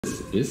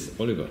is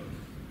Oliver.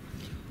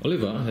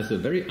 Oliver has a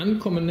very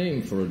uncommon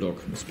name for a dog,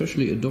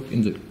 especially a dog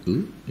in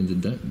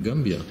the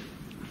Gambia.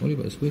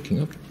 Oliver is waking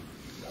up.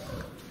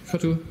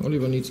 Fatu,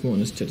 Oliver needs more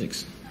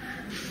anesthetics.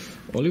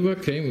 Oliver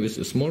came with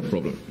a small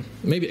problem.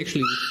 Maybe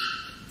actually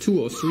 2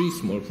 or 3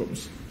 small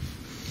problems.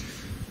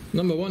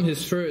 Number 1,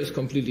 his fur is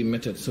completely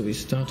matted, so we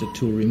started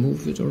to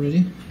remove it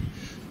already.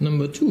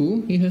 Number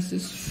 2, he has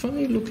these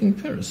funny looking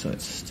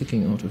parasites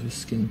sticking out of his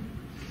skin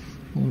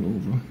all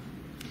over.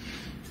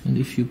 And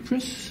if you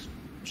press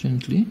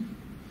gently,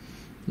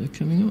 they're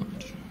coming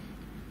out.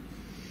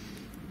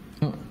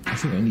 Oh, I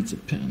think I need a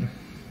pen.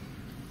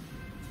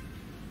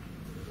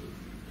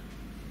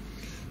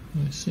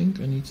 I think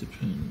I need a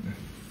pen.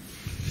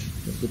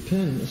 But the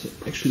pen is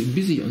actually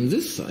busy on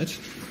this side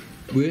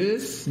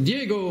with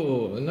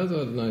Diego,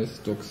 another nice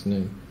dog's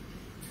name.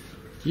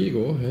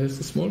 Diego has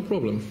a small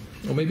problem,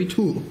 or maybe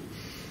 2,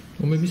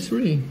 or maybe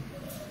 3.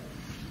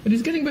 But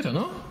he's getting better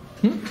now.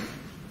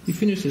 He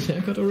finished his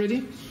haircut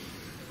already.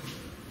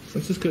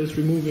 Francisca is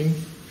removing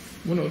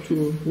 1 or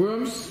 2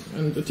 worms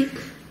and a tick.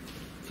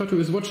 Fatu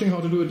is watching how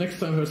to do it next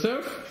time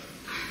herself.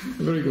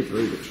 Very good,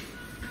 very good.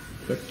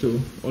 Back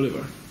to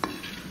Oliver.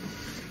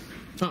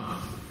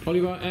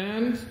 Oliver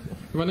and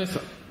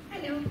Vanessa.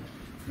 Hello.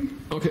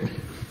 Okay,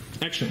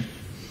 action.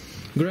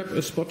 Grab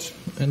a spot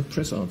and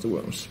press out the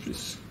worms,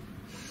 please.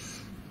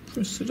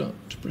 Press it out,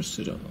 press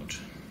it out.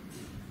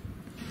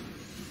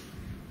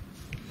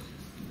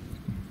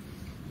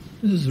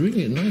 This is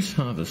really a nice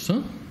harvest,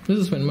 huh? This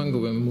is when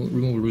mango worm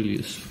removal really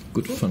is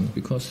good fun,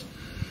 because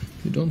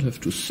you don't have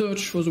to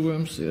search for the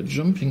worms, they are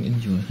jumping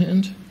in your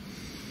hand.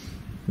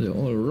 They're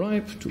all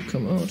ripe to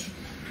come out.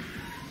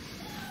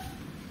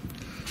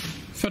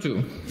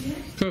 Fatu,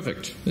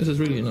 perfect. This is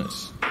really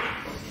nice.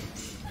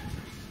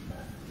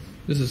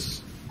 This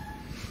is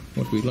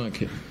what we like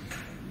here.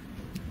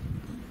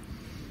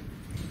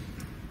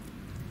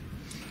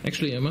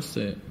 Actually, I must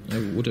say, I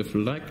would have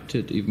liked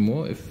it even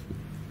more if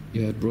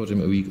you had brought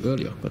him a week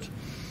earlier, but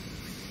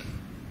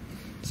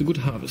it's a good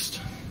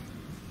harvest.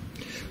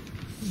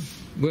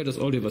 Where does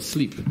Oliver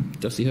sleep?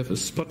 Does he have a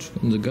spot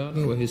in the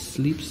garden where he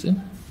sleeps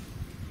in?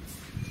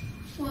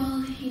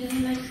 Well, he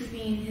doesn't like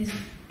sleeping in his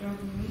dog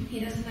room. He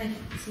doesn't like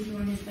sleeping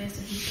on his bed,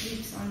 so he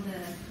sleeps on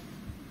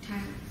the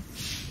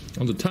tiles.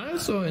 On the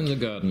tiles or in the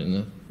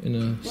garden, in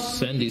a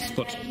sandy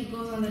spot? He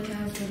goes on the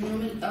tiles, but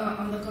normally,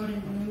 on the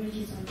garden, but normally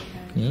he's on the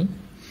tiles. Yeah?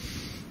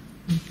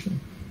 Okay.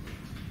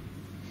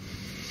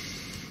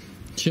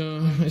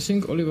 Tja, I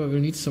think Oliver will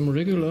need some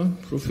regular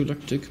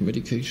prophylactic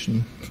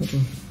medication.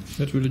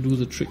 That will do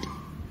the trick.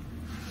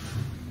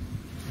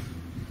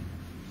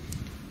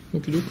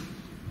 Okay, look.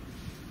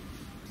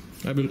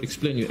 I will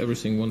explain you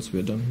everything once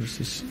we're done with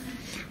this.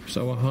 With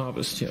our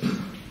harvest here.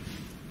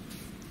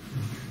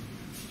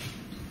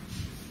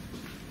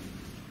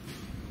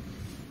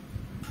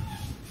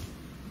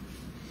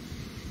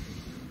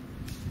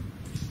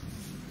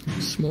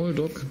 Small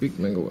dog, big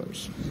mango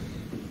worms.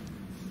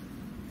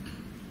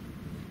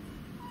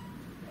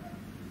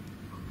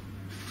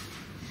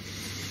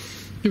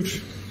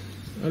 Good.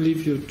 I'll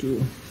leave you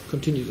to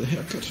continue the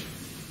haircut.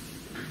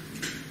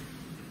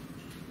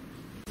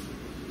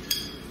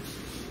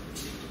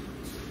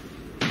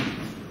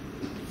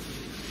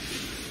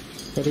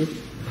 Fatu,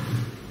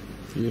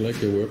 do you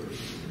like your work?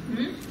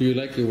 Do you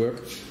like your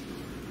work?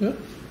 Yeah?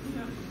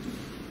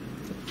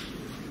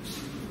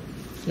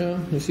 Yeah,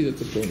 you see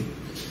that's a problem.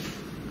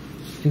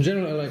 In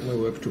general, I like my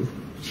work too.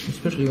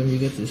 Especially when we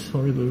get these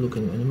horrible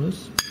looking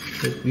animals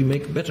that we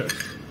make better.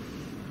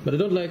 But I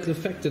don't like the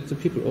fact that the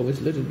people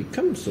always let it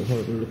become so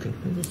horrible looking.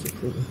 That's the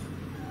problem.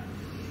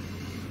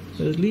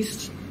 But at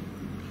least,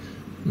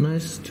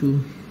 nice to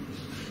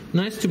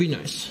be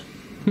nice.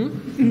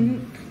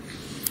 In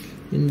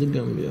the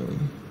Gambia.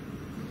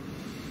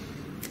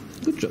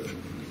 Good job.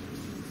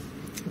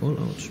 All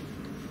out.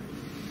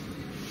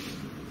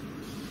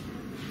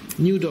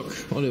 New dog,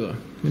 Oliver.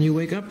 When you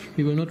wake up,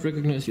 you will not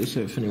recognize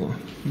yourself anymore.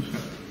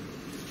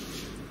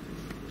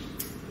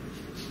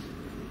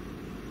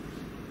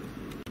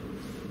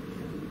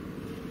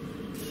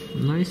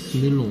 Nice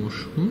melange.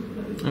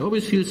 I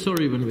always feel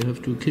sorry when we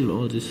have to kill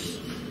all these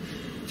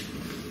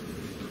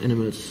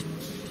animals.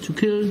 To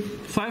kill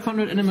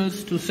 500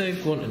 animals to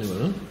save 1 animal,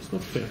 huh? It's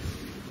not fair.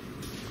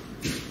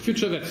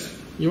 Future vets.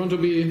 You want to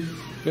be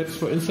vets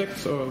for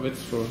insects or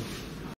vets for